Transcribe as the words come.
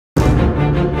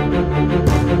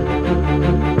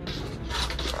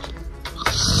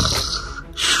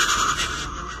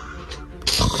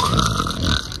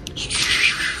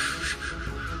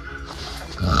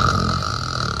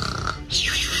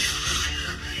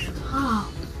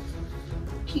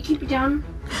you keep it down?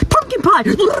 Pumpkin pie!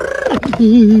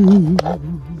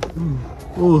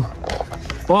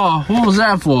 Oh, what was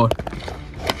that for?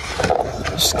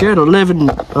 Scared of living,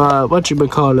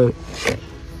 whatchamacallit.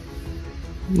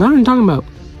 What are you talking about?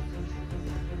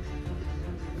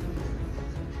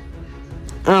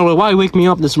 Anyway, why you wake me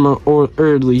up this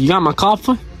early? You got my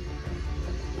coffee?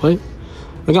 What?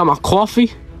 I got my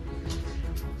coffee?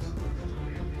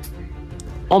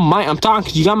 Oh my, I'm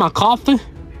talking. You got my coffee?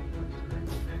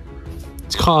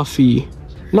 It's coffee.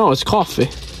 No, it's coffee.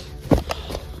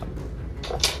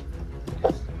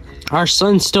 Our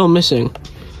son's still missing.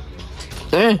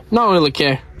 Don't really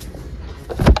care.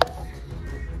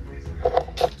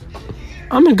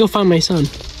 I'm gonna go find my son.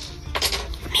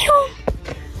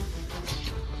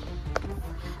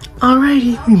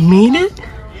 Alrighty, we made it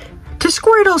to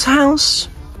Squirtle's house.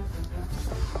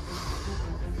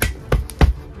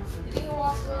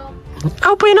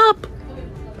 Open up!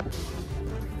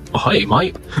 Oh, hey,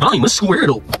 mate. I'm a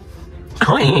Squirtle.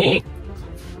 Hi.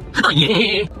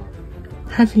 Yeah.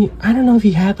 I don't know if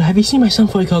you have, but have you seen my son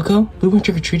Foy Coco? We went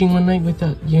trick-or-treating one night with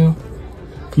you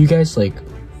guys, like,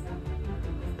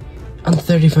 on the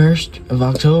 31st of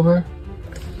October.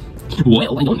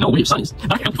 Well, I don't know where your son is.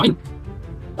 I can't find him.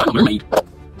 I'm a mermaid.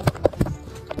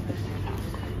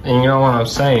 And you know what I'm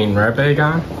saying, right,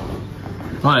 Bagon?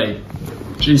 Like,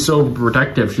 she's so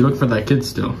protective. She looked for that kid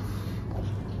still.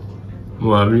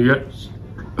 Well,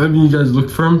 haven't you guys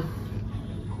looked for him?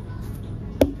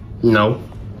 No.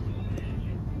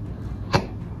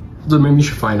 So maybe you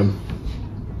should find him.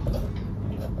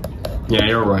 Yeah,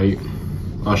 you're right.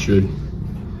 I should.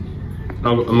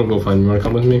 I'm gonna go find him. You wanna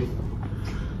come with me?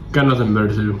 Got nothing better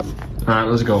to do. Alright,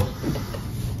 let's go.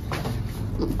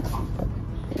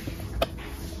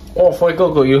 Oh, Foy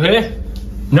Coco, you here?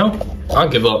 No? I'll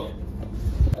give up.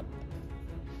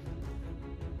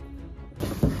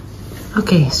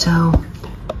 Okay, so,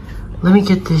 let me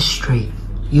get this straight.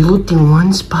 You looked in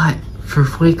one spot for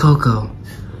Foy Coco,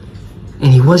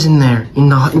 and he wasn't there in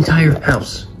the entire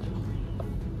house.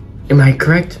 Am I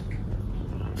correct?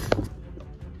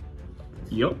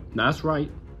 Yup, that's right.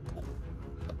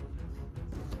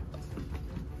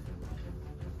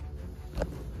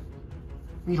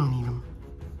 We don't need him.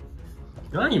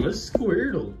 I'm a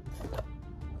Squirtle.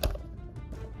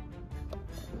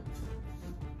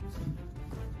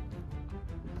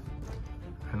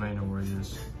 I might know where he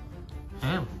is.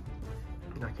 How?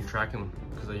 I can track him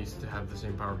because I used to have the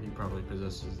same power he probably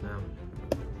possesses now.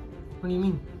 What do you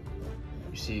mean?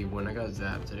 You see, when I got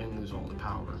zapped, I didn't lose all the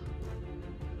power.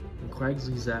 When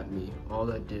Quaxly zapped me, all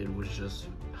that did was just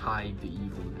hide the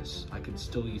evilness. I could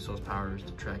still use those powers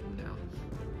to track him down.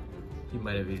 He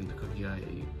might have eaten the cookie I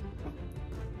ate.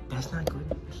 That's not good.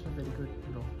 It's not very good,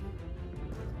 no.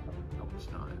 No, it's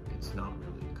not. It's not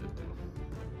really a good thing.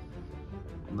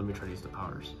 Let me try to use the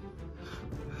powers.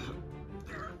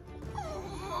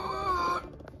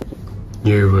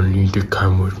 You will need to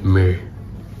come with me.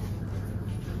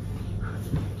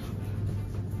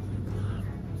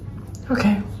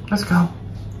 Okay, let's go.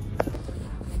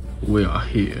 We are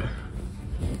here.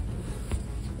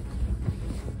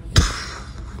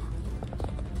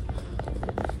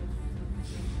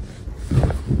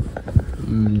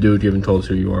 Dude, you haven't told us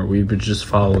who you are. We've been just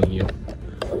following you.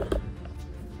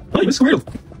 I'm a Squirtle!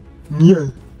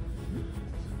 Yeah.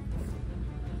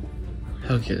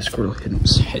 Okay, the squirrel hit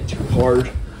his head too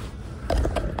hard.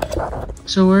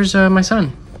 So where's my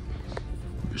son?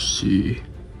 You see,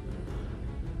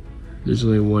 there's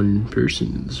only one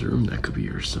person in this room that could be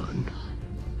your son.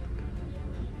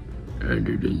 And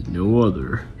it is no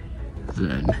other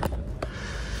than...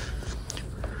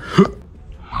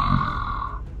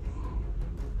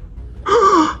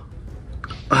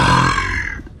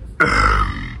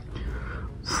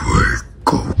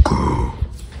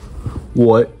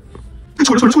 What? I love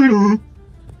you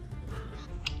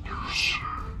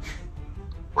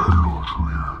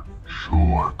so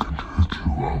I can take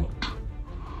you out.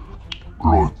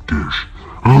 Like this.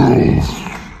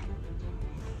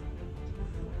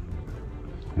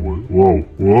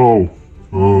 Whoa.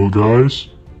 Guys?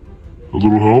 A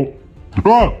little help?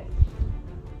 Ah!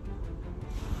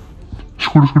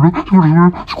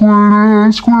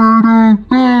 Squirtle.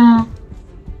 Ah!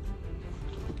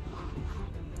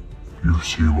 You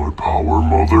see my power,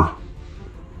 Mother?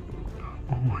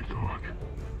 Oh my God.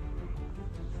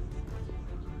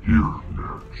 You're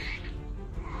next.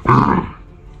 Oh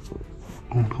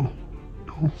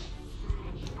no.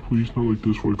 Please, not like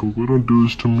this, Foy Coco. Don't do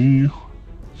this to me.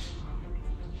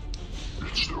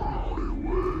 It's the only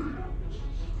way.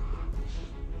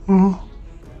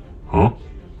 Huh?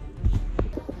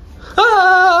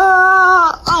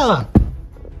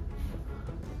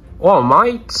 Oh,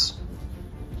 mates.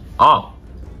 Oh.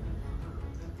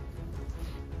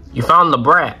 You found the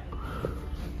brat.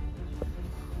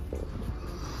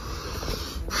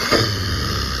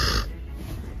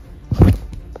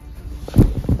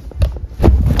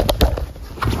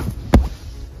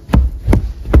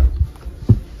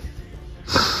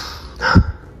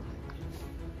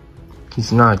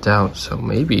 He's knocked out, so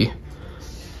maybe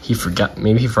he forgot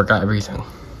everything.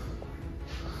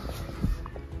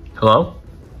 Hello?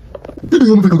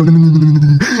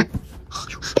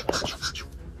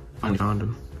 I found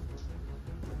him.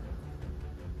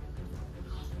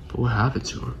 But what happened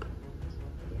to him?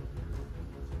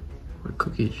 What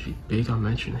cookie did Big on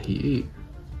mention that he ate?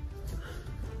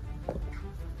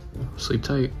 Sleep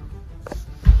tight.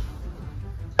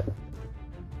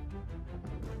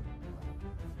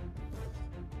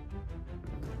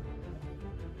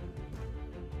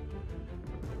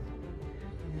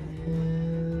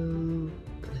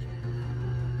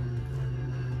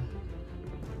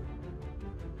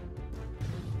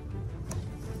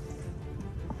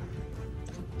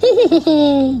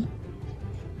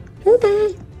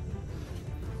 Okay.